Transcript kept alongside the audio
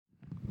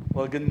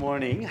Well, good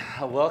morning.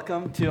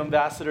 Welcome to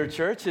Ambassador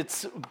Church.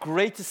 It's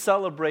great to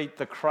celebrate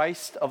the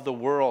Christ of the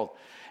world.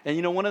 And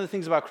you know, one of the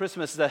things about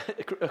Christmas is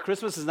that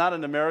Christmas is not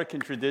an American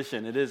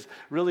tradition. It is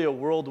really a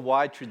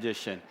worldwide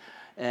tradition,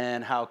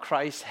 and how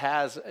Christ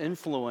has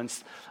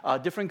influenced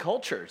different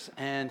cultures,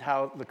 and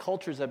how the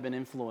cultures have been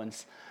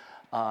influenced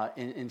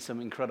in some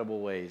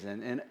incredible ways.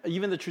 And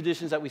even the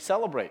traditions that we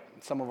celebrate,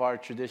 some of our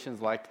traditions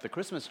like the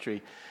Christmas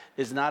tree,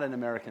 is not an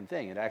American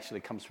thing. It actually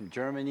comes from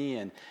Germany,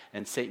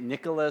 and St.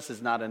 Nicholas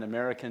is not an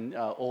American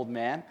old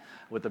man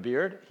with a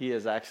beard. He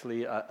is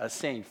actually a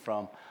saint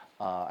from,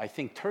 I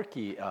think,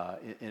 Turkey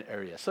in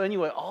area. So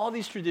anyway, all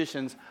these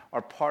traditions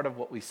are part of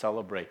what we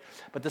celebrate.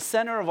 But the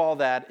center of all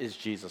that is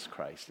Jesus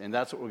Christ, and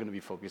that's what we're going to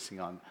be focusing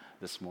on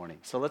this morning.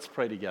 So let's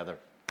pray together.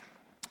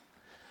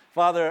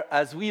 Father,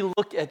 as we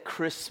look at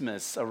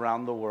Christmas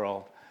around the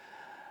world,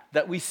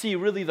 that we see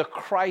really the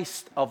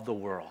Christ of the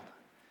world.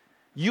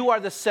 You are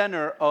the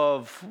center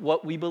of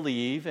what we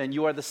believe, and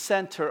you are the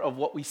center of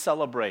what we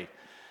celebrate.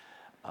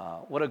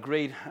 What a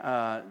great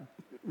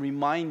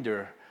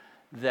reminder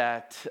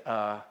that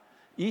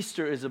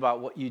Easter is about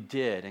what you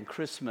did, and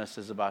Christmas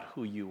is about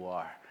who you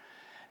are.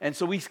 And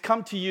so we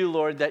come to you,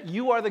 Lord, that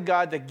you are the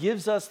God that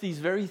gives us these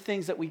very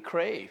things that we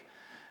crave.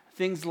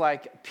 Things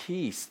like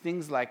peace,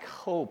 things like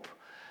hope,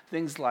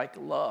 things like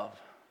love.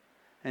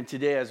 And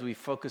today, as we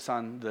focus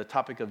on the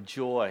topic of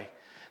joy,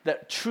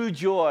 that true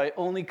joy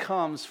only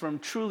comes from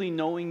truly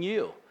knowing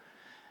you.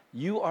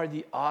 You are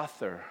the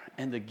author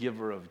and the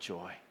giver of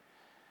joy.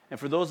 And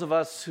for those of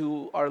us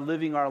who are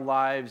living our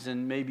lives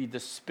in maybe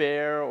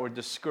despair or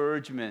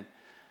discouragement,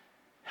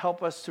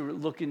 help us to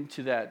look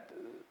into that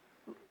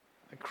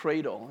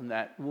cradle and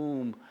that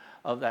womb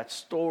of that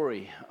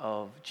story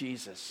of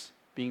Jesus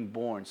being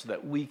born so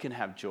that we can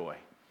have joy.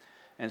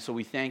 And so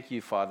we thank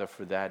you, Father,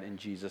 for that in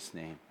Jesus'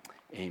 name.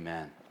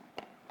 Amen.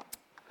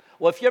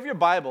 Well, if you have your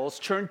Bibles,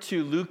 turn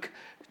to Luke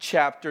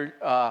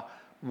chapter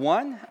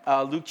 1.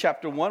 Luke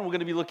chapter 1, we're going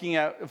to be looking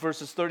at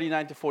verses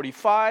 39 to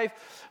 45.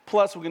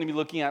 Plus, we're going to be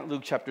looking at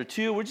Luke chapter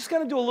 2. We're just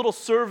going to do a little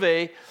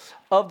survey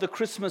of the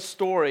Christmas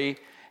story,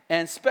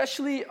 and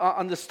especially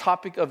on this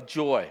topic of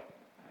joy.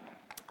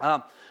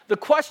 The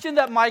question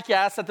that Mike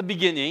asked at the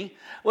beginning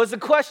was the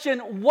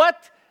question,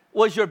 what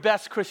was your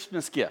best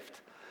Christmas gift?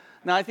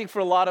 Now, I think for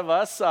a lot of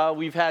us,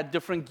 we've had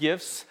different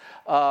gifts,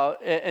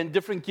 and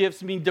different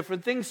gifts mean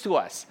different things to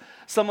us.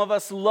 Some of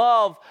us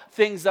love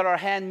things that are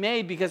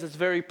handmade because it's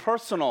very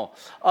personal.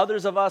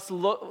 Others of us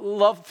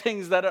love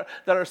things that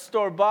are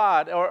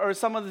store-bought, or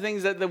some of the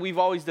things that we've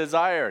always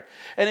desired.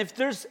 And if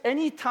there's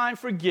any time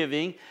for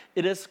giving,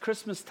 it is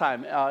Christmas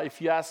time.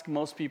 If you ask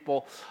most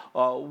people,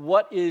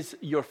 what is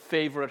your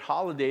favorite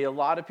holiday, a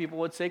lot of people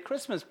would say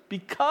Christmas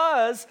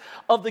because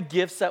of the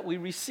gifts that we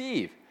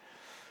receive.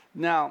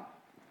 Now,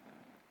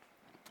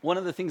 one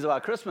of the things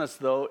about Christmas,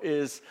 though,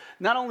 is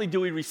not only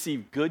do we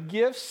receive good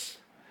gifts,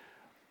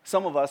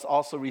 some of us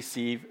also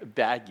receive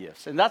bad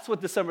gifts. And that's what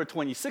December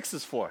 26th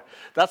is for.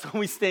 That's when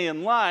we stay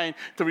in line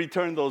to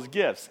return those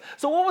gifts.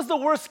 So what was the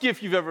worst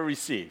gift you've ever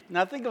received?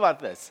 Now think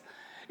about this.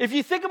 If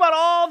you think about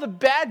all the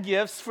bad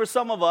gifts for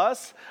some of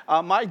us,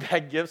 my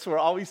bad gifts were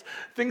always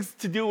things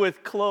to do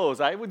with clothes.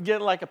 I would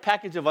get like a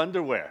package of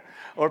underwear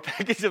or a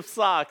package of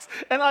socks.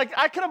 And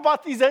I could have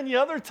bought these any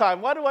other time.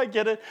 Why do I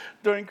get it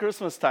during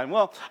Christmas time?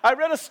 Well, I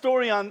read a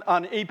story on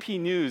AP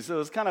News. It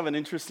was kind of an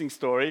interesting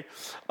story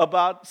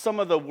about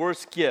some of the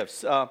worst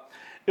gifts.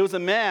 It was a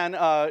man,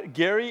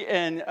 Gary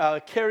and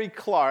Carrie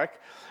Clark.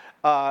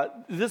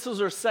 This was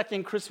their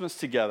second Christmas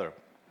together.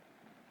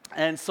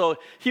 And so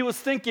he was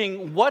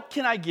thinking, what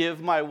can I give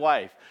my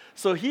wife?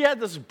 So he had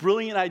this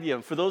brilliant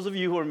idea. For those of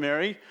you who are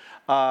married,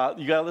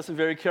 you got to listen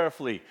very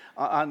carefully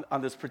on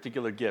this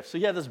particular gift. So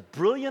he had this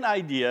brilliant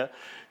idea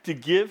to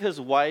give his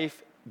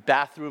wife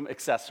bathroom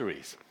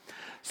accessories.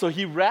 So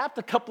he wrapped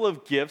a couple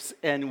of gifts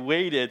and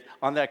waited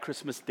on that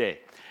Christmas day.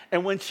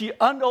 And when she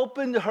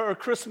unopened her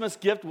Christmas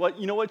gift,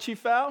 you know what she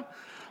found?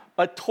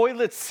 A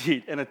toilet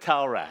seat and a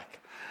towel rack.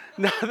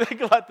 Now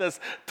think about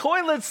this,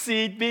 toilet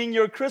seat being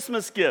your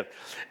Christmas gift.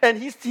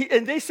 And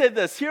they said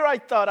this, here I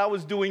thought I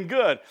was doing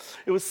good.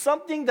 It was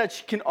something that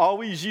you can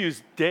always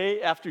use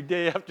day after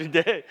day after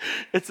day.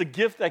 It's a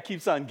gift that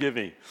keeps on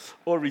giving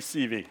or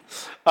receiving.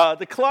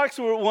 The Clarks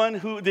were one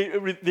who,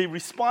 they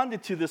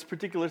responded to this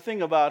particular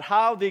thing about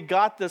how they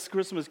got this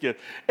Christmas gift.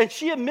 And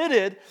she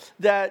admitted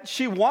that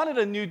she wanted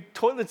a new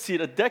toilet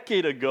seat a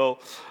decade ago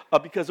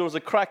because there was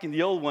a crack in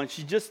the old one.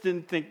 She just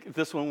didn't think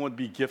this one would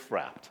be gift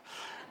wrapped.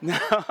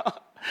 Now,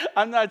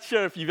 I'm not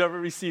sure if you've ever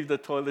received a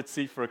toilet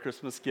seat for a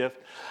Christmas gift,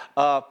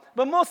 but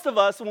most of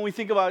us, when we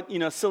think about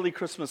silly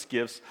Christmas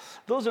gifts,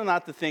 those are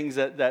not the things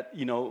that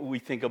we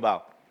think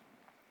about.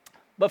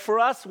 But for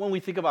us, when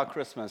we think about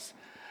Christmas,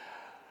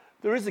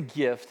 there is a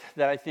gift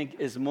that I think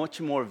is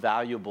much more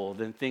valuable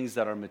than things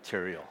that are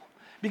material.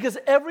 Because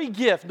every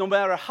gift, no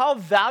matter how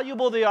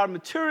valuable they are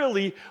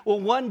materially, will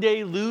one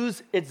day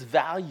lose its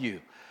value.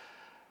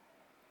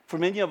 For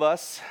many of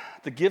us,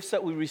 the gifts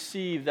that we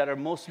receive that are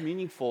most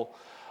meaningful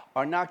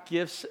are not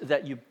gifts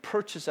that you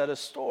purchase at a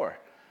store.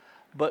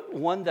 but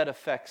one that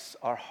affects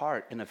our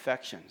heart and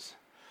affections.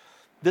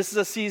 This is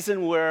a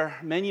season where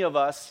many of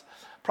us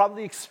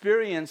probably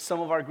experience some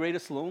of our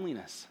greatest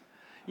loneliness.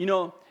 You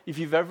know, if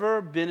you've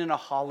ever been in a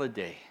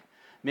holiday,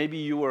 maybe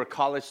you were a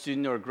college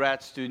student or a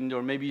grad student,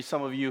 or maybe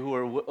some of you who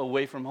are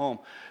away from home,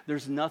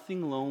 there's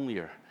nothing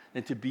lonelier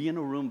than to be in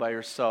a room by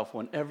yourself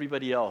when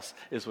everybody else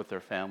is with their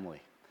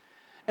family.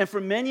 And for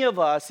many of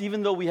us,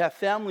 even though we have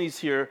families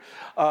here,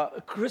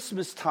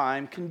 Christmas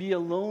time can be a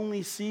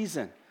lonely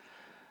season.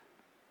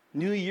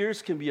 New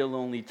Year's can be a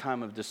lonely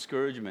time of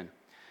discouragement.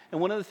 And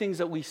one of the things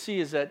that we see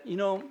is that, you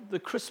know, the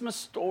Christmas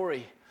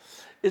story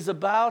is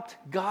about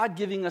God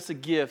giving us a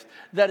gift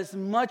that is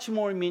much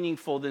more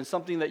meaningful than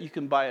something that you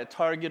can buy at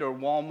Target or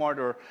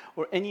Walmart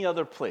or any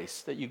other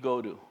place that you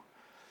go to.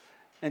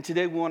 And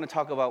today we want to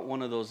talk about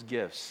one of those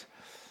gifts,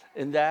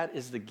 and that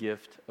is the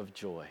gift of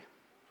joy.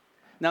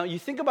 Now, you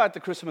think about the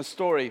Christmas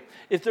story,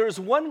 if there's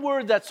one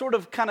word that sort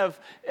of kind of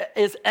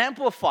is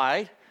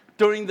amplified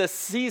during this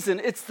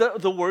season, it's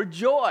the word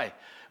joy.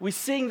 We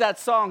sing that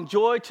song,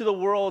 "Joy to the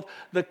world,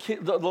 the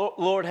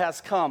Lord has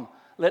come.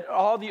 Let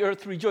all the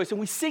earth rejoice." And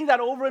we sing that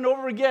over and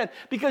over again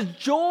because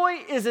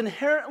joy is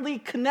inherently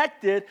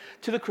connected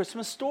to the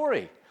Christmas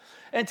story.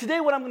 And today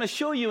what I'm going to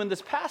show you in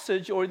this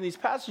passage or in these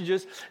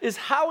passages is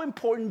how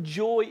important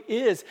joy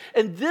is.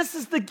 And this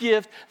is the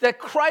gift that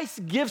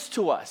Christ gives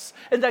to us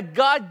and that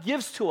God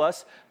gives to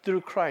us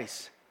through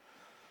Christ.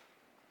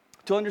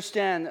 To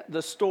understand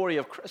the story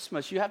of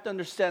Christmas, you have to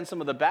understand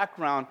some of the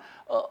background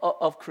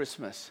of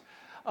Christmas.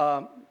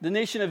 The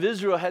nation of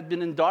Israel had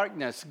been in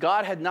darkness.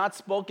 God had not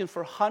spoken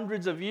for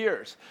hundreds of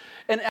years.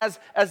 And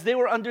as they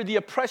were under the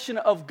oppression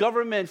of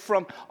government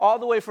from all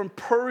the way from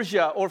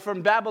Persia or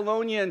from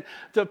Babylonian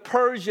to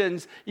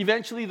Persians,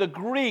 eventually the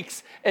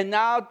Greeks, and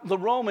now the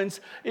Romans,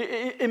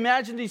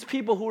 imagine these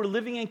people who were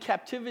living in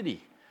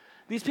captivity.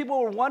 These people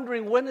were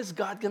wondering, when is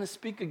God going to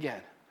speak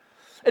again?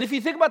 And if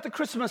you think about the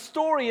Christmas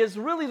story, it's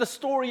really the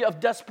story of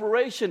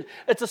desperation.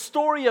 It's a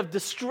story of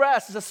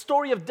distress. It's a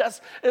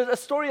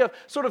story of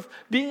sort of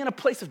being in a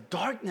place of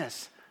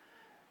darkness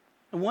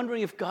and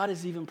wondering if God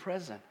is even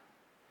present.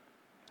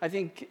 I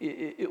think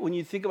when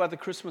you think about the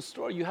Christmas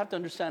story, you have to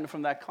understand it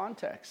from that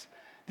context.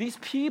 These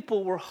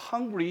people were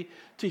hungry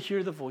to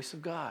hear the voice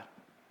of God.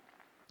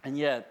 And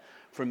yet,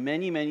 for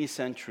many, many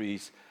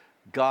centuries,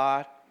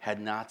 God had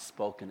not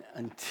spoken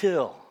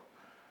until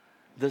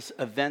this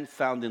event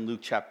found in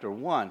Luke chapter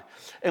 1.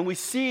 And we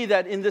see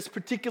that in this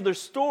particular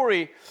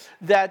story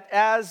that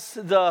as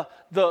the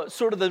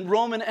sort of the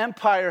Roman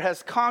Empire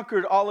has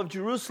conquered all of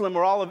Jerusalem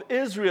or all of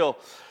Israel,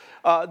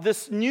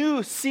 this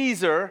new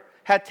Caesar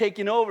had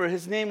taken over.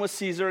 His name was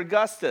Caesar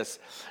Augustus.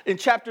 In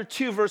chapter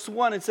 2, verse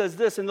 1, it says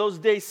this: "In those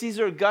days,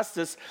 Caesar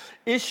Augustus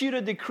issued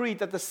a decree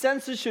that the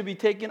census should be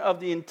taken of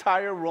the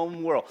entire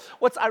Roman world."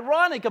 What's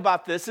ironic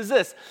about this is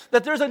this,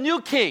 that there's a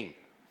new king.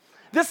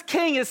 This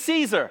king is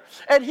Caesar,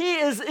 and he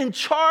is in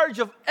charge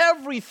of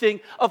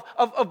everything,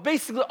 of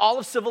basically all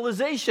of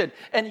civilization.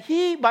 And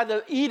he, by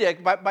the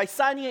edict, by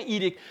signing an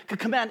edict, could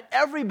command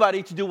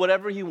everybody to do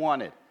whatever he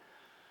wanted.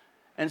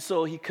 And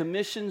so he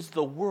commissions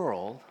the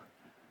world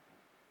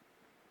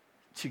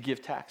to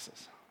give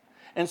taxes.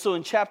 And so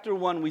in chapter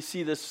 1, we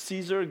see this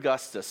Caesar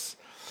Augustus.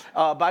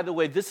 By the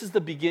way, this is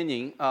the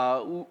beginning.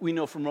 We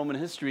know from Roman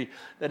history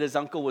that his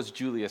uncle was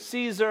Julius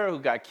Caesar, who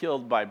got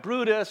killed by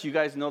Brutus. You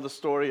guys know the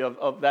story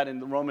of that in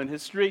the Roman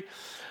history.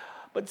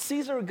 But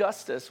Caesar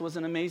Augustus was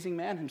an amazing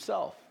man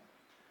himself.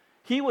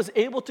 He was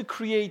able to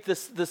create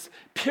this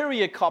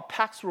period called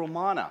Pax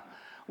Romana,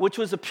 which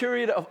was a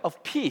period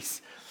of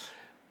peace.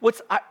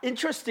 What's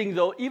interesting,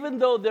 though, even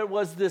though there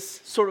was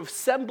this sort of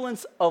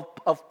semblance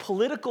of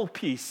political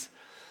peace,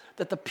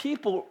 that the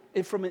people,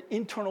 from an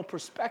internal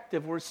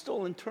perspective, were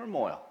still in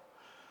turmoil.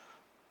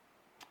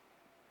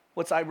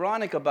 What's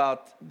ironic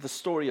about the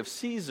story of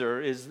Caesar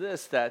is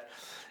this, that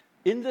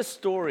in this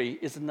story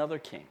is another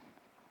king.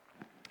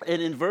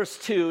 And in verse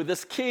 2,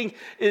 this king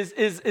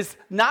is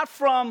not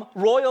from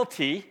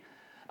royalty,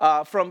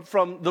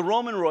 from the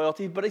Roman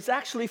royalty, but it's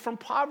actually from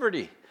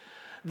poverty.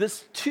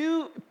 This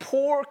two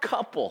poor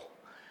couple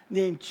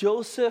named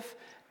Joseph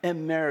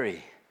and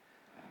Mary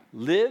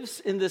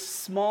lives in this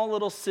small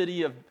little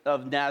city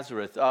of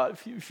Nazareth.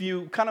 If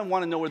you kind of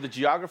want to know where the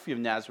geography of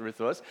Nazareth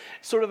was,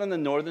 sort of on the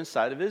northern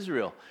side of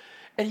Israel.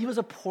 And he was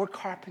a poor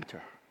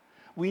carpenter.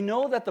 We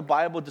know that the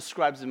Bible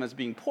describes him as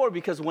being poor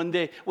because when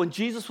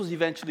Jesus was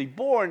eventually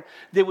born,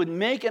 they would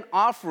make an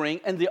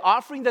offering, and the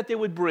offering that they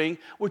would bring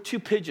were 2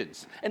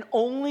 pigeons. And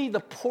only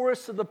the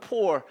poorest of the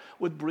poor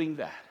would bring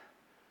that.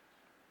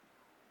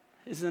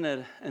 Isn't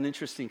it an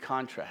interesting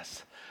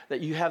contrast? That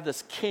you have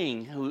this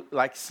king, who,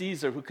 like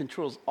Caesar, who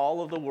controls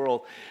all of the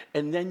world,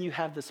 and then you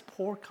have this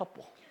poor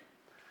couple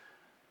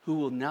who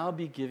will now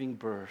be giving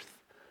birth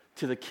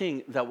to the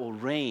king that will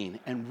reign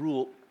and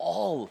rule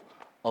all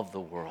of the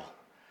world.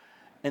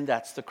 And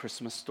that's the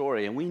Christmas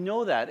story, and we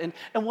know that.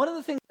 And one of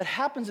the things that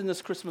happens in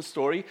this Christmas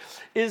story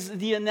is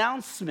the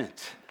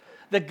announcement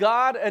that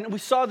God, and we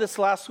saw this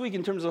last week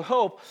in terms of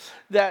hope,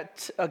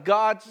 that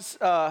God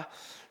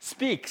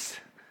speaks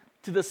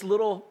to this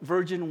little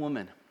virgin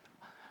woman.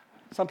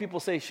 Some people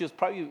say she was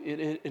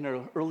probably in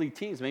her early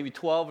teens, maybe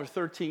 12 or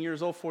 13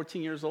 years old,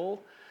 14 years old.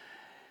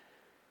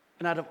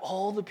 And out of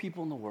all the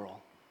people in the world,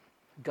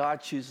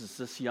 God chooses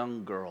this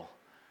young girl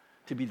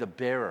to be the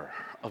bearer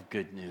of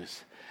good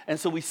news. And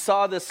so we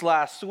saw this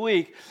last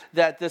week,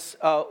 that this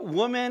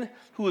woman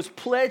who was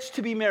pledged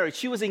to be married,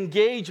 she was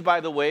engaged, by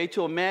the way,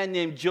 to a man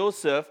named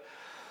Joseph.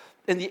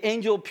 And the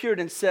angel appeared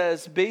and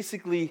says,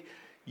 basically,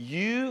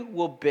 you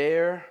will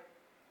bear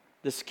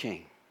this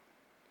king.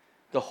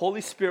 The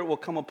Holy Spirit will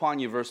come upon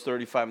you, verse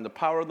 35, and the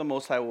power of the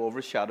Most High will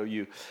overshadow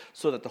you,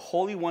 so that the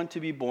Holy One to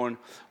be born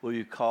will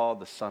be called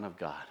the Son of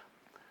God.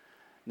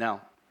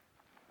 Now,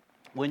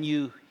 when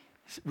you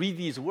read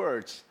these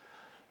words,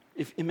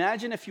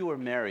 imagine if you were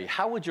Mary,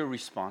 how would your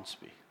response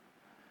be?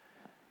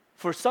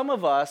 For some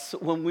of us,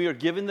 when we are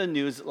given the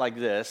news like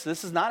this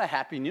is not a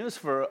happy news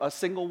for a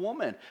single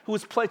woman who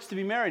was pledged to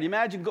be married.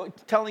 Imagine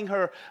telling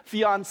her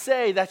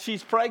fiancé that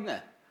she's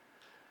pregnant.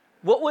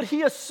 What would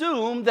he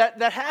assume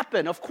that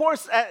happened? Of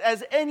course,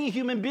 as any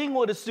human being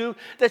would assume,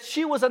 that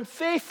she was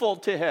unfaithful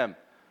to him.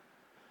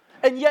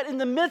 And yet in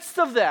the midst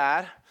of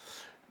that,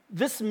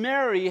 this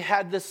Mary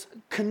had this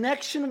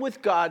connection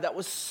with God that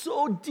was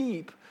so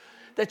deep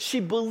that she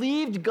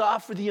believed God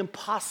for the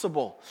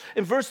impossible.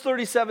 In verse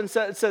 37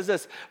 it says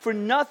this, for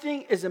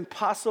nothing is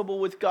impossible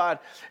with God.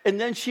 And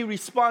then she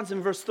responds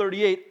in verse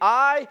 38,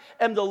 I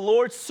am the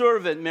Lord's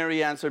servant,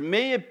 Mary answered.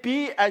 May it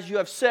be as you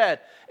have said.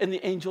 And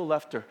the angel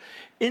left her.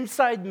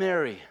 Inside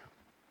Mary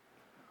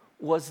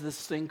was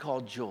this thing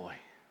called joy.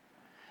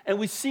 And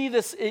we see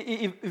this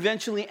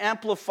eventually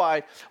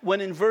amplified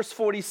when in verse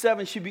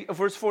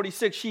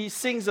 46, she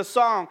sings a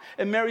song.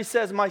 And Mary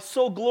says, my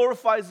soul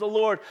glorifies the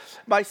Lord.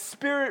 My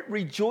spirit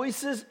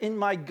rejoices in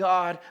my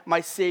God,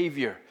 my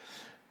Savior.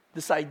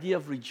 This idea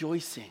of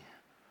rejoicing.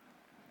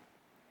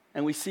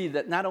 And we see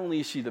that not only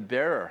is she the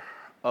bearer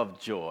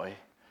of joy,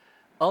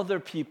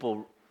 other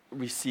people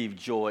receive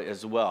joy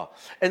as well.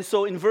 And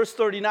so in verse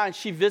 39,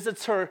 she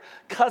visits her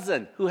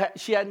cousin who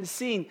she hadn't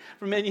seen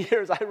for many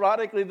years.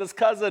 Ironically, this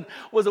cousin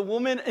was a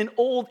woman in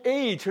old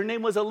age. Her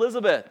name was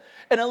Elizabeth.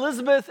 And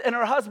Elizabeth and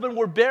her husband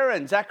were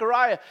barren,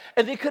 Zechariah,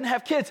 and they couldn't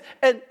have kids.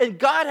 And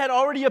God had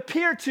already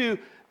appeared to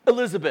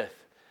Elizabeth.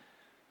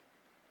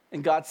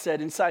 And God said,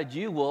 inside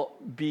you will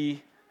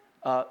be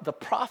the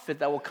prophet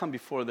that will come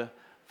for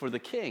the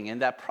king.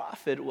 And that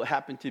prophet will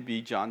happen to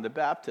be John the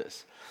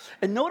Baptist.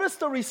 And notice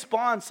the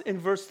response in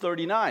verse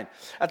 39.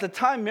 At the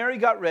time Mary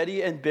got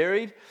ready and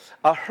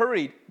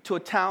hurried to a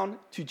town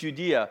to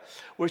Judea,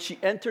 where she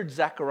entered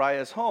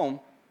Zechariah's home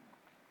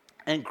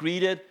and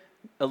greeted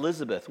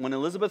Elizabeth. When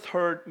Elizabeth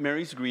heard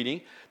Mary's greeting,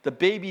 the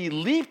baby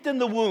leaped in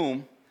the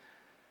womb.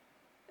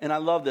 And I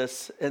love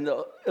this. And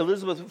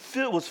Elizabeth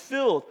was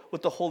filled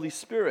with the Holy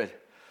Spirit.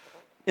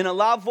 In a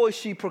loud voice,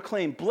 she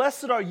proclaimed,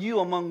 blessed are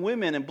you among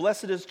women, and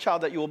blessed is the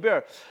child that you will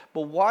bear.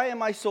 But why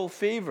am I so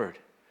favored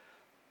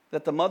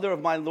that the mother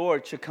of my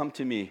Lord should come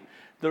to me?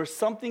 There's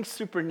something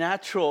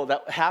supernatural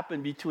that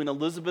happened between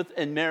Elizabeth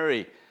and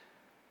Mary.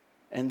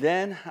 And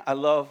then I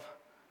love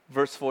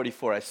verse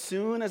 44. As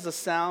soon as the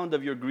sound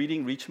of your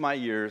greeting reached my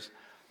ears,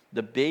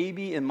 the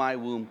baby in my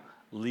womb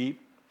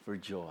leaped for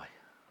joy.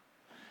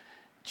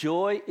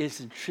 Joy is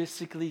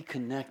intrinsically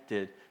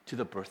connected to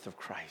the birth of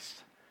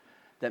Christ.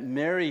 That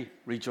Mary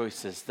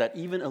rejoices, that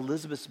even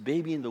Elizabeth's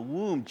baby in the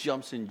womb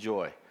jumps in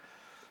joy.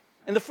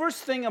 And the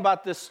first thing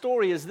about this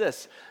story is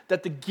this,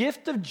 that the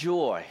gift of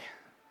joy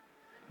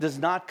does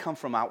not come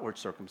from outward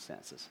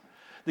circumstances.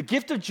 The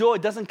gift of joy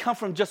doesn't come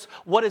from just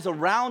what is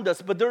around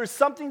us, but there is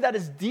something that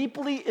is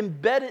deeply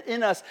embedded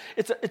in us.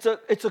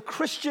 It's a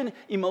Christian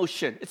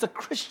emotion. It's a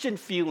Christian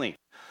feeling.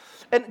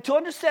 And to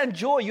understand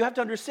joy, you have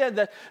to understand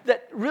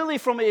that really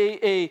from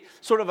a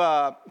sort of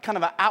a kind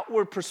of an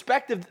outward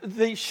perspective,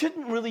 they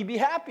shouldn't really be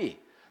happy.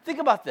 Think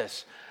about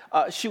this.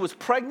 She was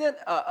pregnant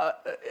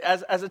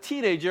as a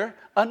teenager,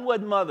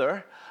 unwed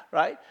mother,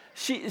 right?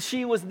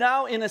 She was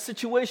now in a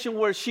situation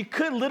where she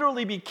could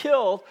literally be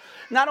killed.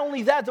 Not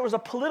only that, there was a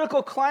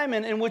political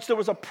climate in which there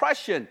was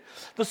oppression.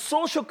 The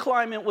social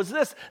climate was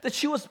this, that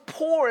she was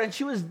poor and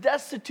she was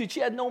destitute.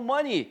 She had no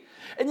money.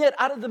 And yet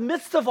out of the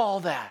midst of all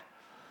that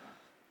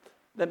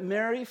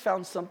Mary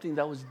found something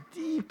that was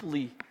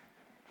deeply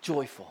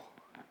joyful.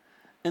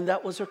 And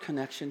that was her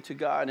connection to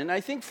God. And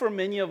I think for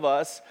many of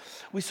us,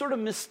 we sort of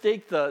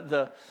mistake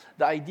the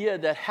idea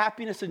that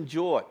happiness and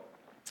joy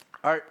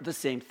are the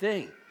same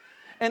thing.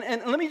 And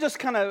let me just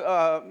kind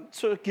of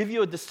sort of give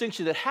you a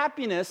distinction that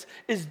happiness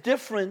is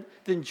different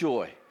than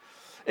joy.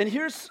 And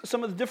here's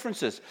some of the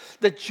differences.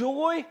 That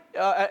joy,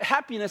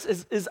 happiness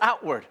is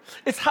outward.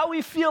 It's how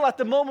we feel at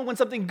the moment when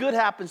something good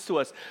happens to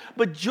us.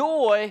 But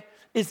joy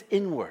is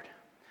inward.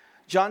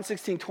 John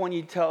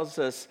 16:20 tells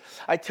us,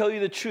 I tell you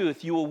the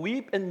truth, you will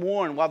weep and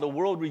mourn while the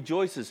world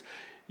rejoices.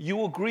 You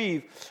will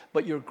grieve,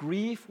 but your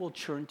grief will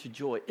turn to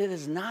joy. It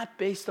is not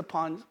based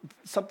upon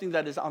something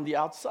that is on the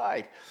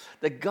outside.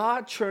 That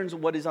God turns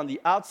what is on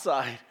the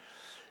outside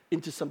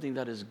into something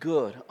that is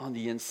good on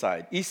the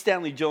inside. E.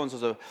 Stanley Jones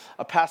was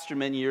a pastor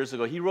many years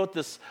ago. He wrote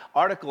this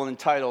article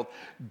entitled,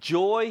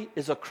 Joy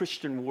is a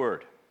Christian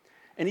Word.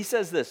 And he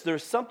says this,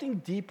 there's something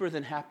deeper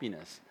than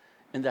happiness,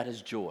 and that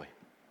is joy.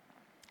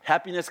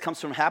 Happiness comes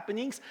from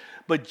happenings,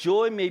 but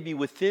joy may be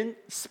within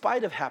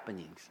spite of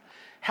happenings.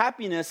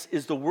 Happiness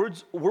is the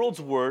world's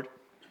word.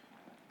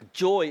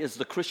 Joy is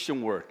the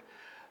Christian word.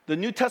 The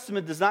New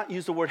Testament does not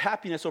use the word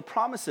happiness or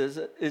promises.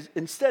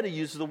 Instead, it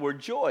uses the word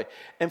joy.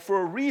 And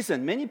for a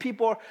reason, many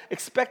people are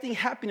expecting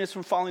happiness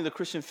from following the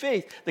Christian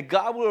faith, that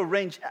God will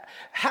arrange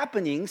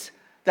happenings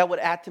that would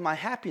add to my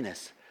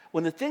happiness.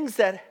 When the things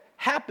that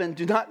happen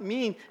do not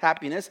mean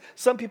happiness,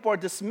 some people are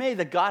dismayed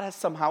that God has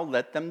somehow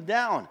let them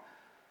down.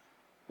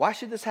 Why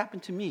should this happen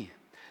to me?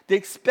 They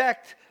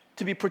expect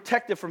to be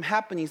protected from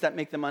happenings that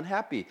make them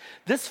unhappy.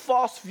 This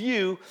false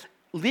view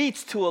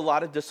leads to a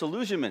lot of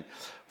disillusionment.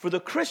 For the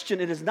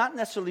Christian, it is not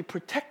necessarily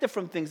protected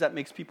from things that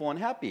makes people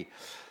unhappy.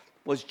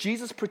 Was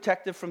Jesus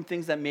protected from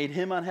things that made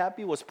him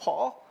unhappy? Was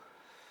Paul?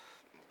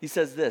 He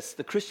says this,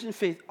 the Christian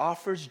faith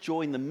offers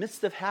joy in the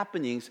midst of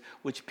happenings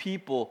which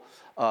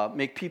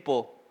make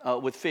people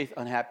with faith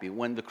unhappy.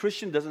 When the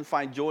Christian doesn't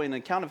find joy in the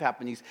account of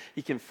happenings,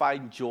 he can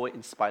find joy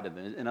in spite of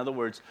them. In other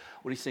words,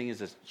 what he's saying is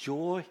this,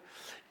 joy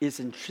is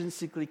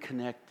intrinsically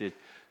connected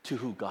to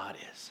who God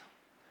is.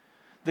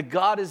 That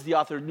God is the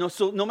author.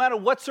 So no matter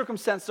what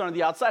circumstances are on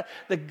the outside,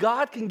 that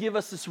God can give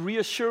us this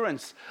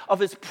reassurance of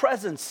his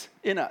presence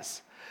in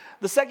us.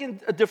 The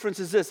second difference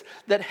is this,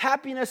 that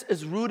happiness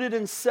is rooted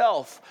in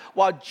self,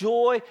 while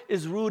joy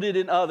is rooted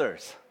in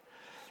others.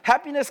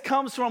 Happiness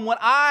comes from when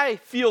I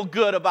feel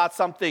good about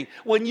something.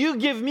 When you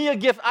give me a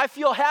gift, I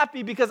feel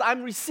happy because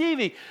I'm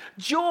receiving.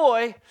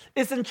 Joy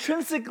is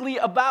intrinsically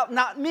about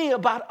not me,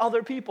 about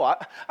other people.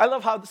 I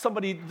love how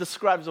somebody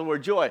describes the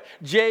word joy.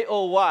 Joy.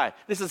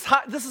 This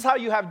is how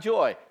you have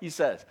joy, he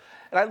says.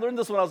 And I learned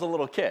this when I was a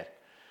little kid.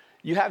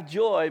 You have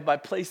joy by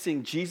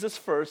placing Jesus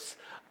first,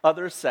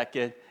 others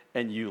second,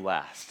 and you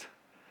last.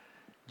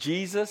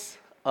 Jesus,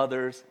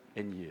 others,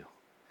 and you.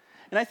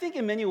 And I think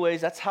in many ways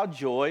that's how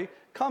joy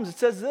comes. It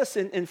says this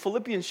in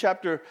Philippians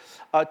chapter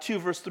 2,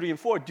 verse 3 and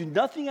 4. Do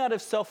nothing out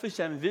of selfish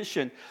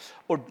ambition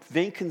or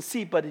vain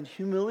conceit, but in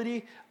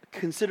humility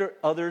consider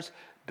others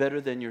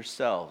better than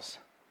yourselves.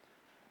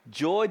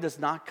 Joy does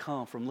not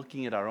come from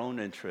looking at our own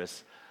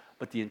interests,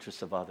 but the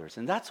interests of others.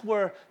 And that's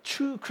where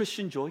true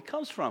Christian joy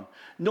comes from.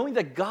 Knowing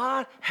that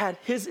God had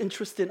his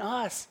interest in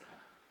us,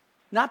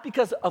 not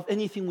because of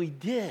anything we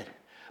did,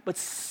 but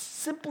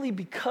simply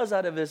because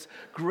out of his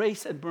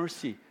grace and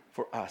mercy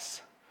for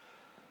us.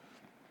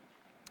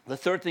 The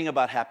third thing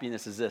about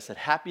happiness is this, that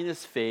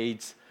happiness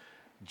fades,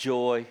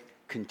 joy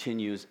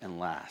continues and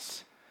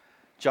lasts.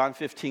 John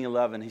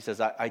 15:11, he says,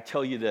 I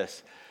tell you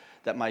this,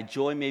 that my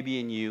joy may be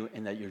in you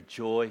and that your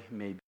joy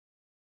may be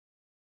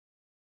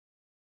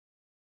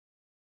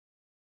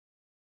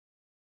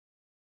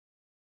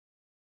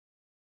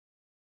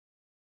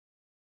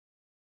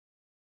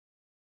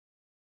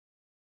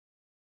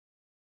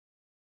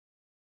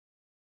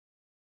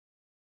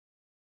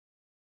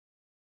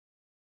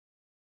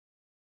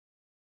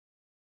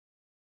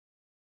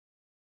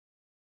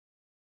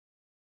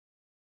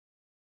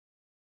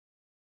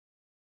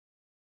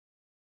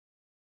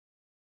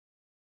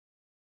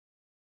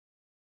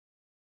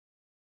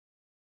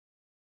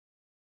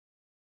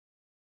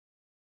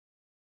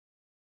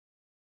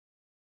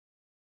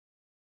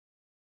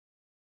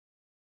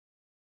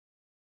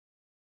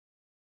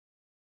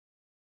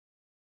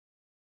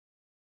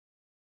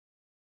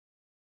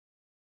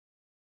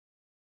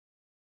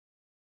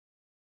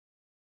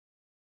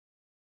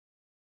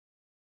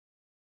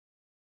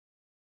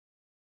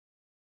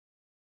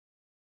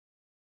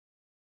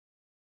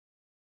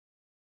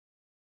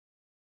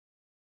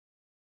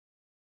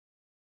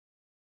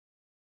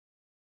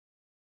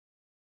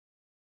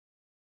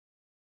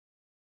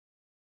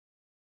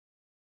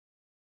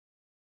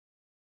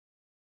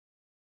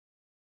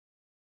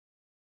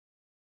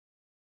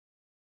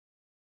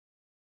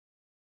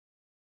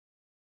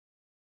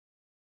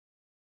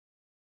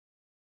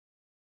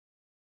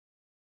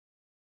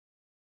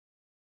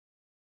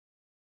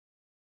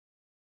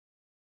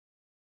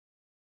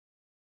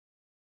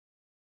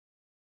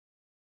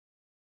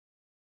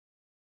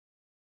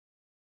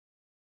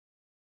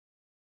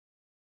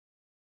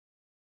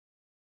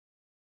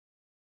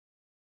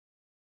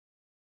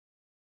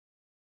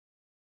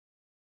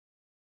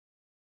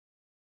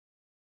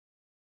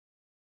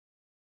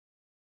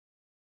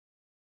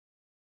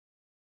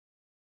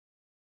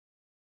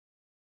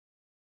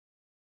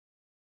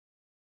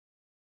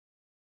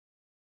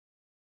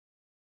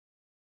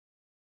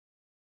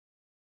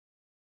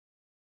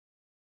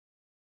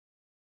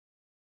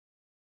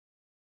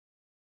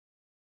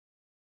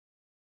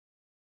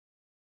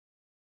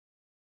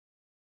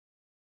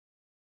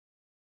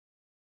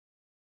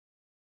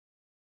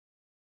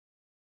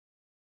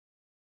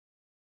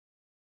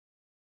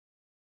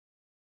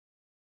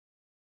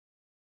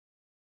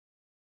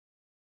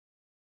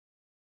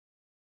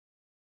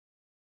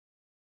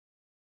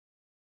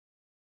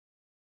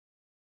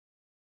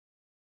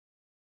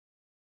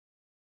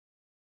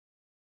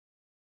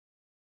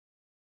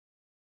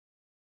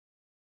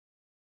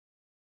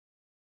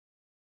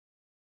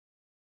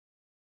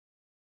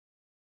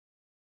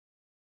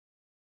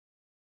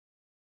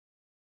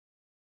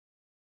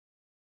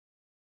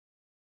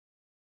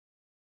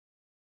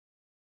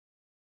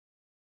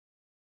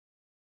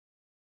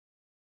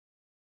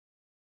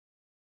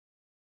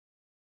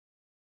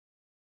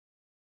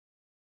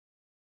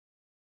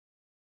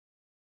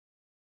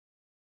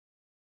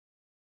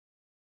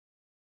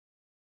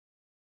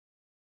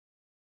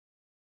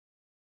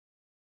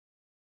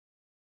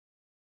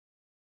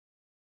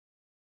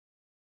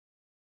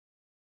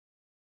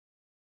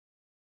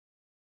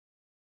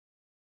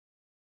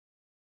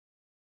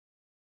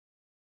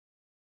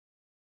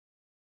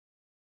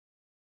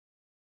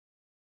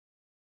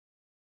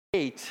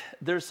 8,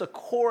 there's a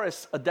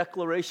chorus, a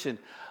declaration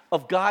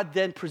of God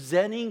then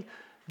presenting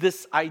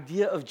this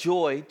idea of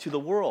joy to the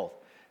world.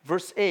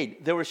 Verse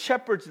 8, there were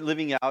shepherds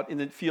living out in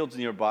the fields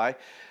nearby,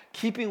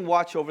 keeping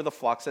watch over the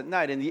flocks at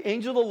night. And the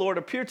angel of the Lord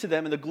appeared to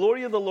them, and the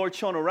glory of the Lord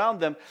shone around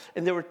them,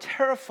 and they were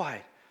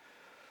terrified.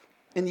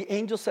 And the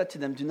angel said to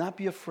them, do not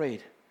be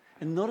afraid.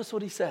 And notice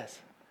what he says.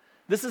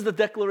 This is the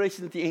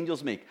declaration that the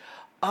angels make.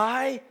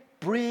 I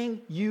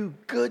bring you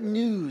good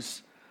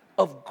news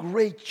of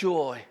great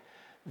joy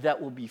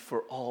that will be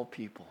for all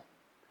people.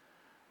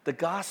 The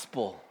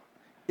gospel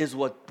is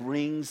what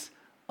brings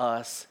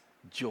us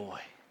joy.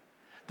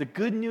 The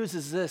good news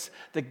is this,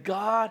 that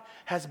God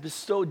has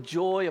bestowed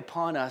joy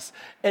upon us,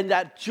 and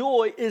that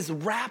joy is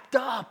wrapped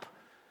up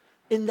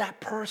in that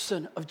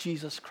person of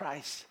Jesus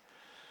Christ.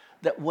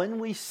 That when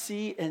we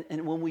see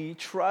and when we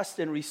trust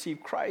and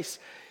receive Christ,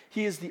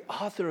 he is the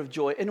author of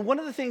joy. And one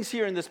of the things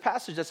here in this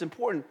passage that's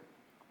important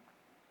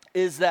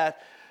is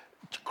that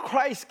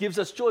Christ gives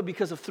us joy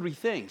because of three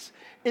things.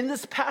 In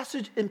this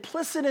passage,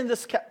 implicit in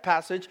this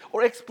passage,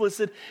 or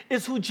explicit,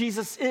 is who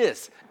Jesus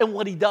is and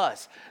what he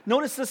does.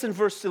 Notice this in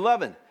verse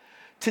 11.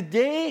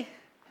 Today,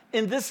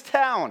 in this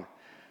town,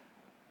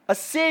 a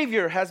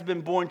Savior has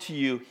been born to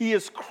you. He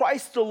is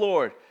Christ the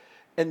Lord.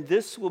 And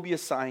this will be a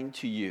sign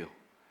to you,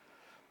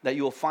 that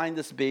you will find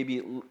this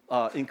baby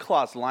in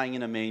cloths lying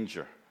in a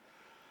manger.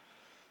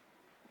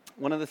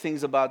 One of the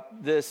things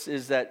about this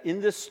is that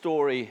in this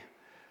story,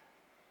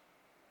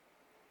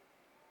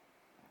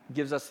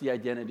 gives us the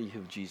identity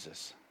of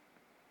Jesus.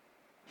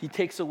 He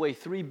takes away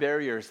three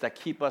barriers that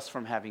keep us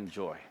from having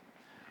joy.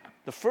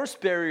 The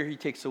first barrier he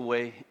takes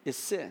away is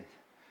sin.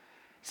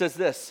 He says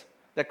this,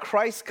 that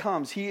Christ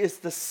comes, he is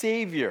the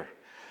Savior.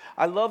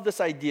 I love this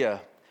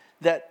idea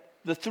that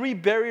the three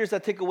barriers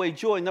that take away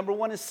joy, number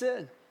one is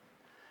sin.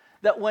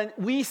 That when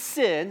we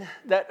sin,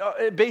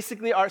 that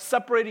basically are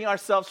separating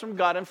ourselves from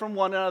God and from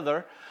one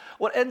another,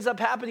 what ends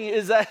up happening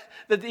is that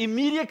the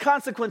immediate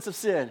consequence of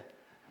sin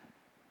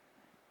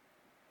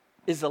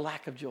is the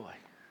lack of joy,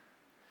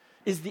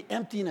 is the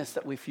emptiness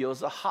that we feel, is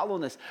the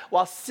hollowness.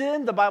 While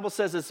sin, the Bible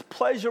says, is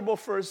pleasurable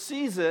for a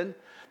season,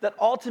 that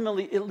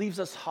ultimately it leaves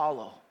us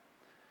hollow.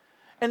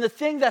 And the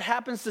thing that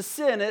happens to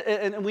sin,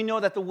 and we know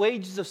that the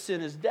wages of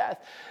sin is death,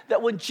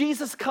 that when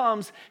Jesus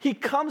comes, he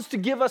comes to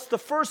give us the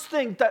first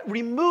thing that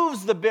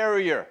removes the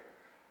barrier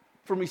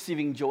from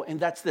receiving joy, and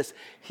that's this.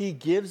 He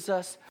gives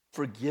us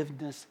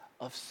forgiveness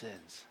of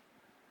sins.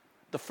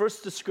 The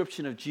first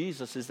description of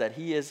Jesus is that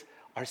he is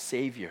our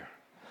Savior.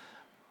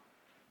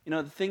 You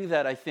know, the thing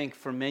that I think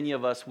for many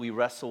of us we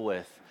wrestle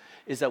with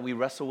is that we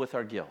wrestle with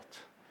our guilt.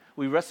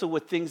 We wrestle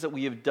with things that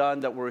we have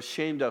done that we're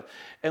ashamed of,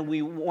 and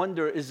we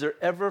wonder, is there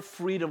ever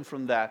freedom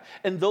from that?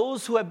 And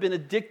those who have been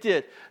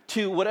addicted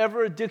to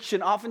whatever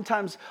addiction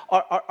oftentimes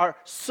are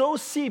so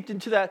seeped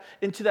into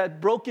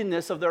that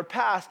brokenness of their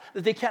past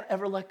that they can't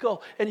ever let go.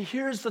 And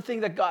here's the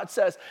thing that God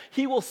says.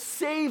 He will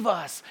save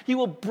us. He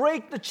will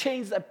break the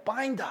chains that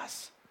bind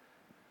us.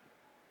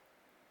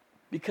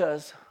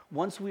 Because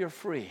once we are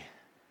free,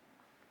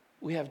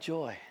 we have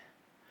joy.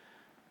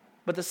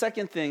 But the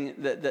second thing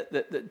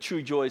that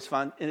true joy is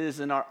found, it is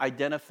in our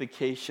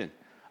identification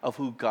of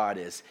who God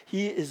is.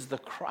 He is the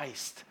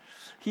Christ.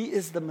 He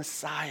is the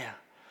Messiah.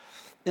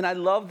 And I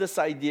love this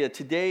idea.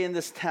 Today in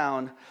this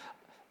town,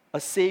 a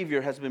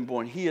Savior has been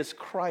born. He is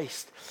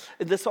Christ.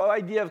 And this whole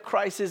idea of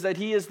Christ is that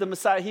he is the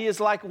Messiah. He is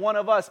like one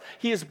of us.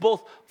 He is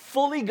both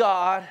fully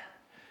God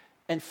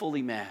and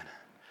fully man.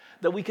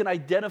 That we can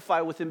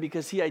identify with him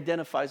because he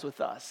identifies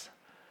with us.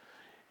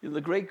 The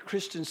great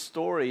Christian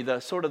story,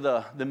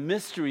 the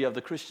mystery of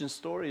the Christian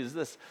story is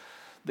this,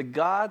 that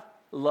God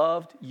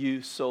loved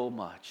you so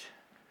much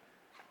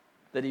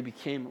that he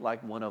became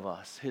like one of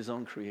us, his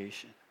own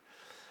creation,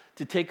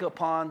 to take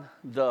upon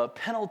the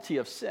penalty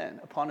of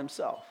sin upon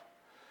himself.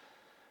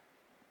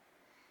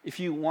 If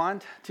you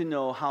want to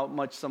know how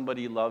much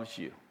somebody loves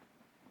you,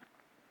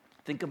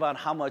 think about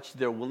how much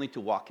they're willing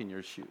to walk in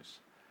your shoes,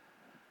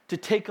 to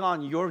take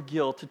on your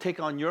guilt, to take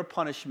on your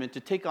punishment, to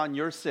take on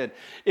your sin.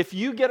 If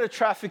you get a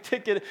traffic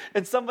ticket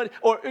and somebody,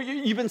 or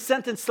you've been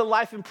sentenced to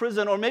life in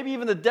prison, or maybe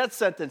even a death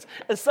sentence,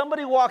 and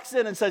somebody walks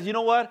in and says, you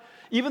know what?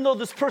 Even though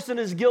this person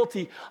is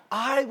guilty,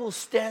 I will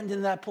stand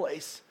in that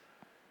place.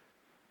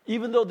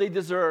 Even though they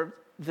deserve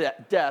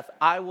that death,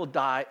 I will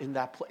die in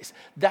that place.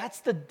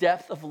 That's the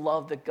depth of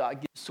love that God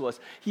gives to us.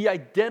 He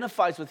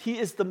identifies with, he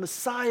is the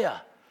Messiah.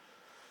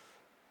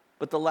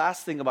 But the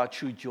last thing about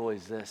true joy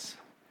is this.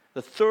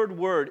 The third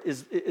word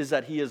is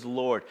that he is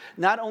Lord.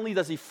 Not only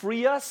does he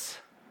free us,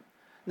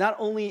 not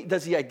only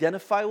does he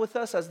identify with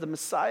us as the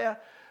Messiah,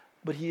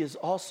 but he is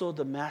also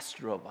the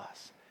master of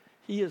us.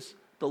 He is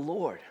the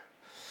Lord.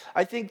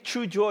 I think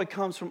true joy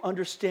comes from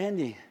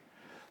understanding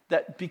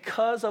that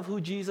because of who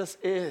Jesus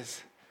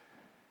is,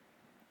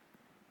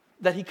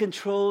 that he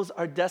controls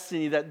our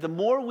destiny, that the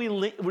more we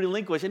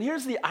relinquish, and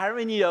here's the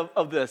irony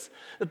of this,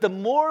 that the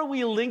more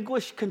we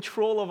relinquish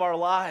control of our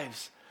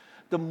lives,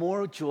 the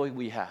more joy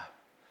we have.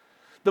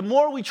 The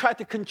more we try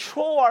to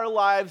control our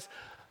lives,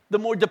 the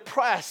more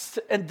depressed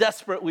and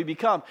desperate we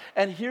become.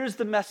 And here's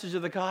the message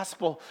of the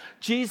gospel.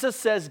 Jesus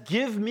says,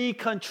 give me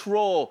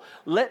control.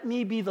 Let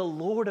me be the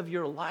Lord of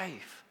your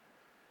life.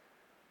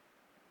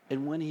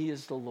 And when he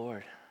is the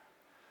Lord,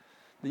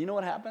 you know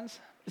what happens?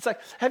 It's like,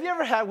 have you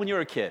ever had when you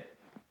were a kid?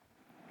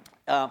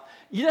 You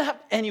didn't have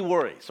any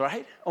worries,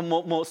 right? Or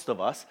most of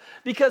us,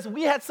 because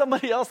we had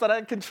somebody else that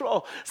had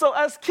control. So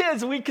as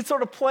kids, we could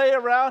sort of play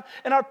around,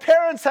 and our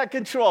parents had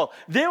control.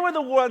 They were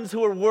the ones who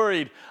were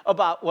worried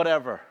about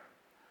whatever.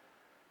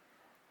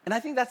 And I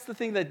think that's the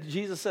thing that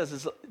Jesus says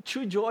is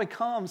true joy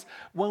comes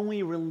when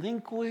we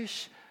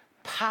relinquish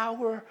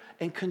power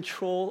and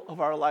control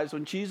of our lives,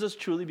 when Jesus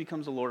truly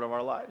becomes the Lord of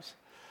our lives.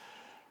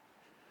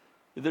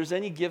 If there's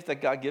any gift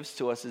that God gives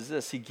to us, is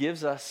this: he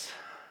gives us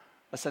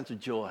a sense of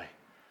joy,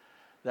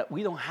 that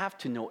we don't have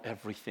to know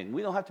everything.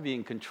 We don't have to be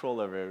in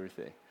control of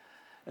everything.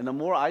 And the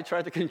more I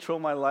try to control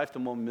my life, the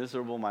more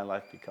miserable my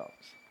life becomes.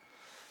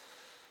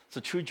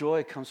 So true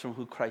joy comes from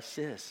who Christ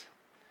is.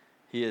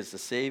 He is the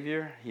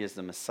Savior, he is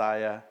the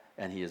Messiah,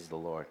 and he is the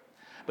Lord.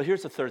 But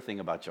here's the third thing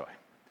about joy.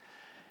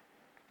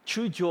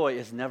 True joy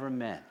is never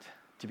meant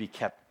to be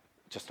kept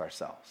just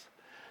ourselves.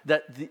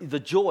 That the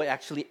joy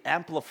actually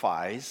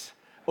amplifies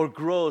or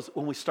grows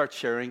when we start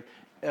sharing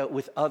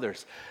with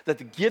others. That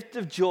the gift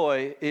of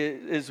joy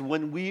is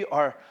when we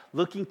are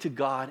looking to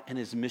God and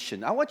his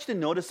mission. I want you to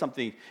notice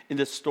something in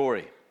this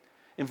story,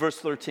 in verse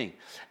 13.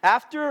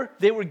 After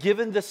they were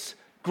given this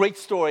great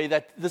story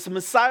that this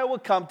Messiah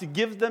would come to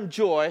give them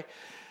joy,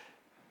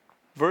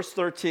 verse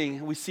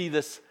 13, we see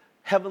this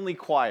heavenly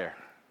choir.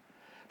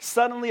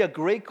 Suddenly a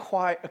great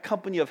choir, a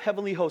company of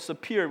heavenly hosts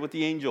appeared with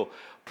the angel,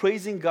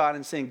 praising God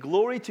and saying,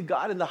 "Glory to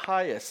God in the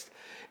highest,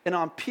 and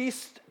on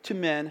peace to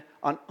men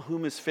on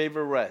whom his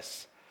favor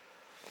rests."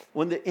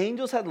 When the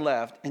angels had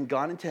left and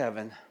gone into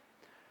heaven,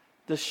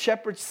 the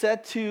shepherds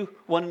said to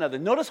one another.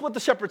 Notice what the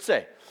shepherds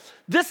say.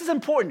 This is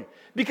important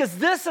because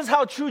this is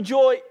how true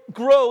joy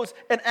grows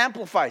and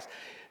amplifies.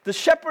 The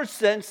shepherds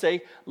then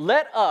say,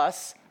 "Let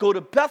us go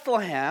to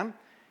Bethlehem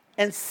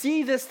and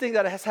see this thing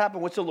that has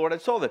happened, which the Lord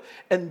had told them."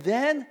 And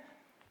then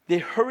they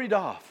hurried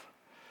off.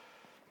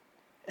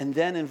 And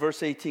then in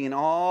verse 18, and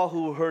all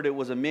who heard it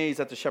was amazed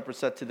that the shepherds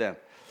said to them.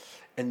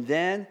 And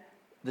then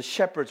the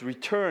shepherds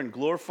returned,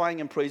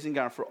 glorifying and praising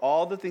God for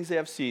all the things they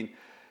have seen,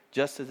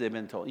 just as they've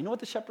been told. You know what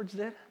the shepherds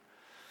did?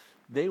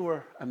 They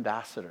were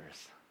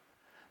ambassadors.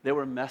 They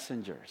were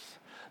messengers.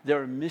 They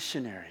were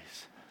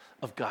missionaries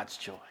of God's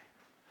joy.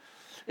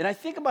 And I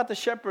think about the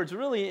shepherds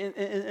really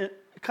in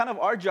kind of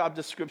our job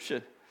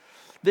description.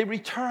 They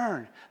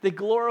returned. They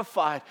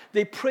glorified.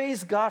 They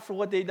praised God for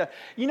what they've done.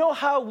 You know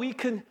how we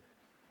can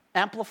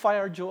amplify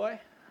our joy?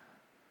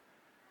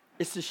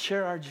 It's to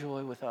share our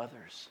joy with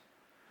others.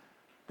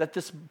 That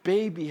this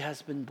baby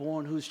has been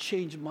born who's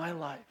changed my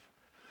life,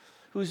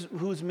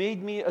 who's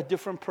made me a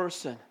different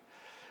person.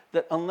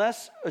 That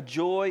unless a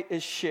joy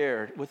is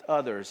shared with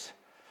others,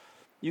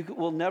 you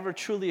will never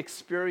truly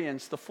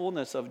experience the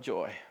fullness of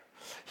joy.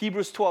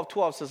 Hebrews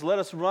 12:12 says, "Let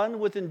us run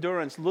with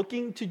endurance,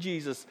 looking to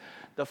Jesus,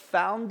 the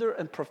founder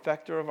and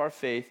perfecter of our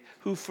faith,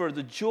 who for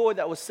the joy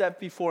that was set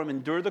before him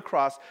endured the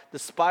cross,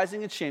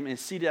 despising its shame, and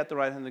is seated at the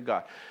right hand of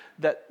God."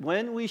 That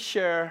when we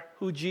share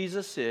who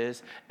Jesus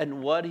is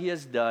and what he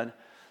has done,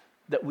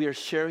 that we are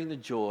sharing the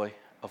joy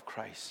of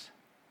Christ.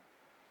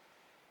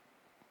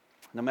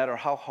 No matter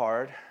how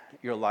hard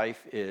your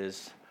life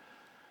is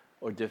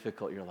or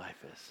difficult your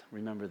life is,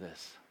 remember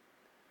this: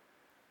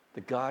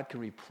 that God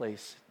can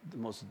replace the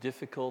most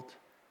difficult,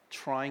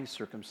 trying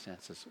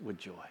circumstances with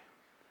joy.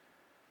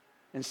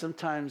 And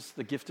sometimes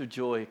the gift of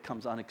joy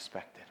comes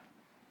unexpected.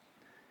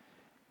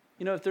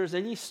 You know, if there's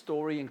any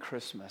story in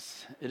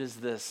Christmas, it is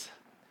this: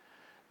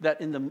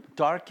 that in the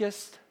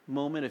darkest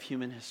moment of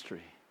human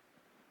history,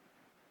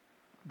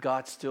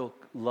 God still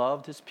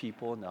loved his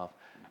people enough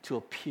to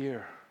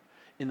appear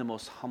in the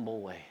most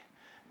humble way.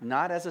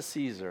 Not as a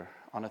Caesar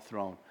on a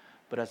throne,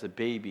 but as a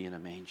baby in a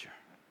manger.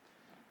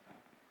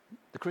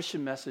 The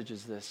Christian message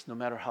is this: no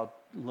matter how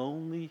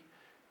lonely,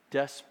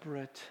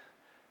 desperate,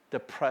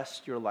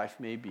 depressed your life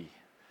may be,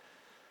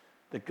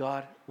 that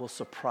God will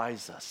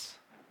surprise us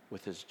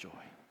with his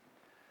joy.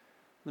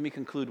 Let me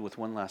conclude with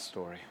one last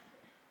story.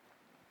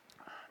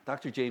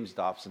 Dr. James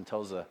Dobson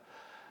tells a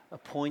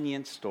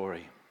poignant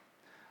story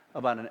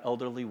about an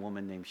elderly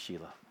woman named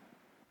Sheila.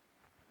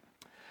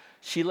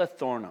 Sheila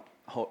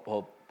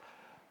Thornhope,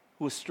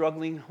 who was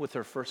struggling with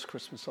her first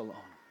Christmas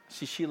alone.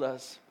 See,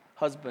 Sheila's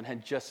husband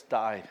had just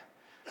died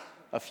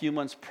a few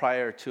months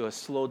prior to a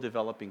slow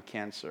developing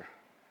cancer.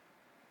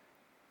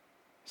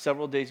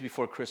 Several days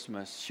before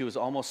Christmas, she was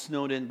almost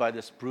snowed in by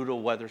this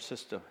brutal weather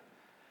system.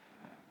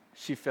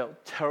 She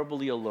felt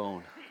terribly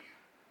alone,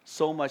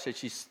 so much that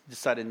she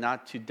decided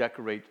not to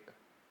decorate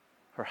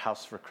her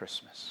house for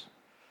Christmas.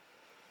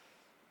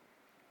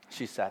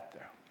 She sat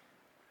there,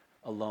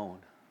 alone,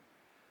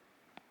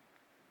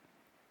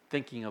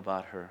 thinking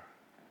about her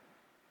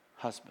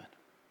husband,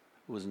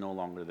 who was no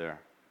longer there.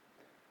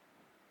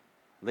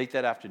 Late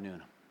that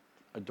afternoon,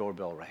 a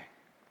doorbell rang.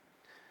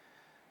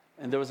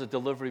 And there was a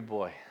delivery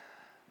boy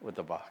with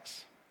a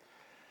box.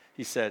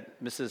 He said,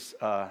 Mrs.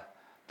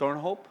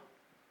 Thornhope?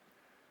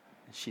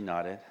 And she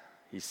nodded.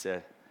 He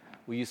said,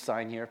 will you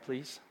sign here,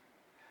 please?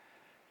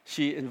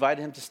 She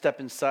invited him to step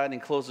inside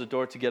and close the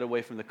door to get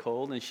away from the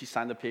cold, and she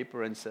signed the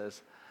paper and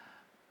says,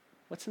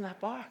 what's in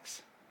that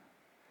box?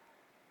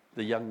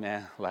 The young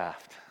man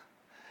laughed,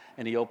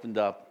 and he opened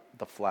up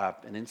the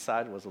flap, and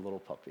inside was a little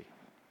puppy,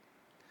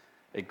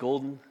 a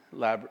golden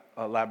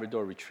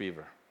Labrador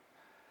retriever.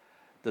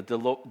 The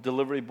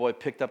delivery boy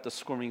picked up the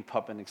squirming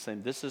pup and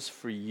exclaimed, this is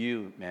for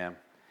you, ma'am.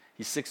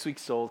 He's 6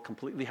 weeks old,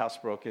 completely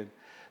housebroken.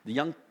 The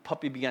young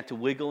puppy began to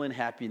wiggle in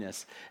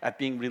happiness at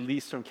being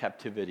released from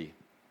captivity.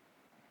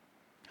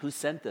 Who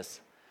sent this?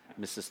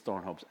 Mrs.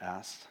 Thornhope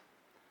asked.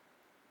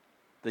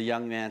 The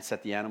young man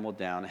set the animal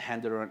down and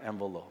handed her an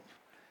envelope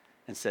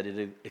and said,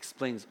 it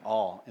explains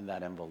all in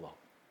that envelope.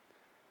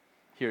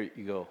 Here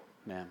you go,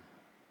 ma'am.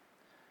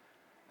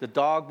 The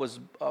dog was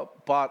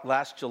bought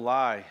last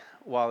July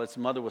while its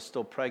mother was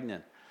still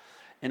pregnant,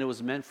 and it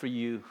was meant for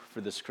you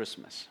for this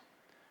Christmas.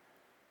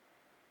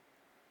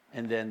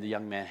 And then the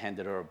young man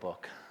handed her a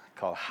book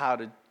called How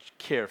to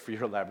Care for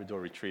Your Labrador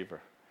Retriever.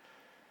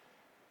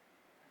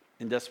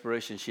 In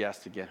desperation, she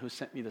asked again, who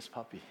sent me this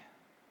puppy?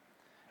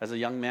 As the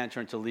young man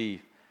turned to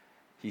leave,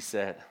 he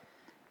said,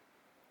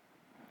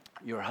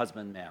 your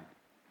husband, ma'am.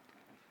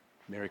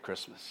 Merry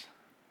Christmas.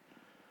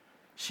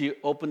 She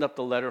opened up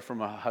the letter from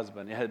her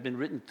husband. It had been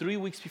written 3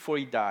 weeks before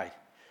he died,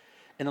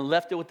 and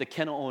left it with the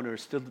kennel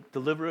owners to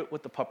deliver it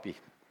with the puppy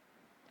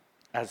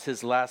as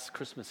his last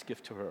Christmas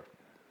gift to her.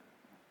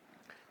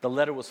 The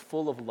letter was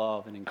full of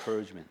love and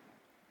encouragement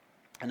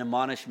and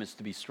admonishments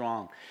to be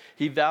strong.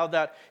 He vowed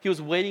that he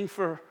was waiting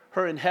for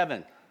her in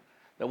heaven,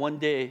 that one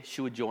day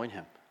she would join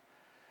him.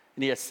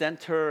 And he had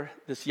sent her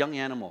this young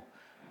animal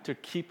to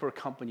keep her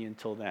company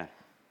until then.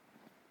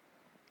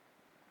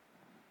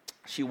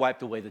 She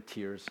wiped away the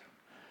tears,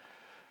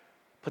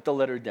 put the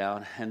letter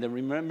down, and then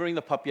remembering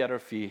the puppy at her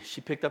feet,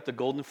 she picked up the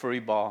golden furry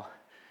ball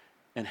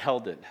and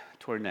held it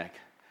to her neck.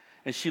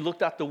 And she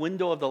looked out the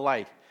window of the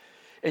light,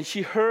 and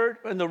she heard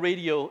on the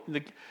radio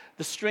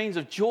the strains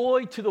of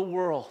joy to the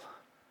world.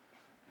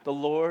 The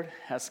Lord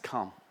has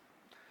come.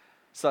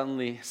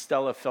 Suddenly,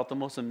 Stella felt the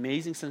most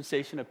amazing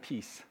sensation of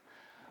peace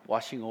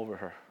washing over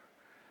her.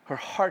 Her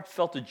heart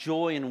felt a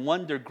joy and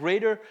wonder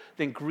greater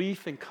than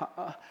grief and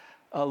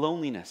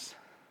loneliness.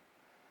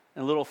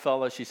 And little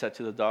fella, she said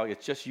to the dog,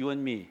 it's just you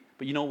and me.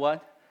 But you know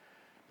what?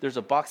 There's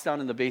a box down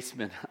in the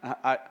basement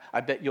I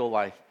bet you'll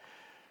like.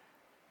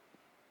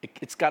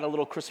 It's got a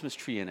little Christmas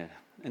tree in it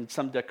and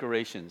some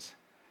decorations.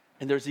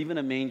 And there's even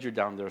a manger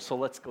down there, so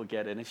let's go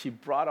get it. And she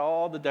brought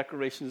all the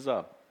decorations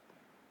up.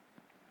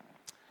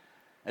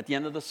 At the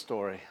end of the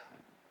story,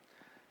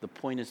 the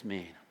point is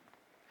made.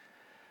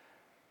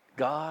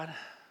 God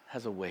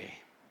has a way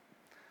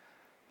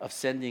of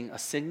sending a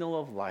signal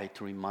of light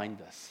to remind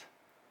us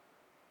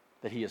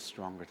that he is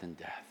stronger than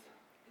death,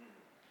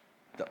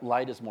 that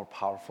light is more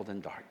powerful than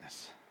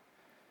darkness,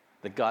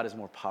 that God is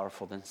more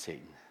powerful than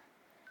Satan,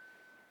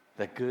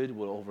 that good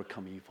will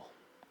overcome evil,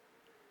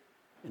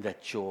 and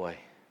that joy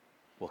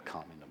will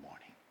come in the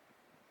morning.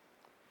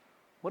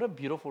 What a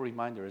beautiful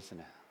reminder, isn't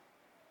it?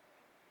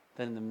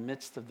 That in the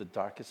midst of the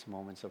darkest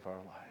moments of our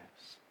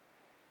lives,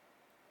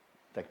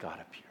 that God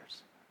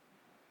appears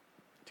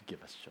to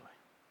give us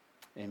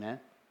joy. Amen?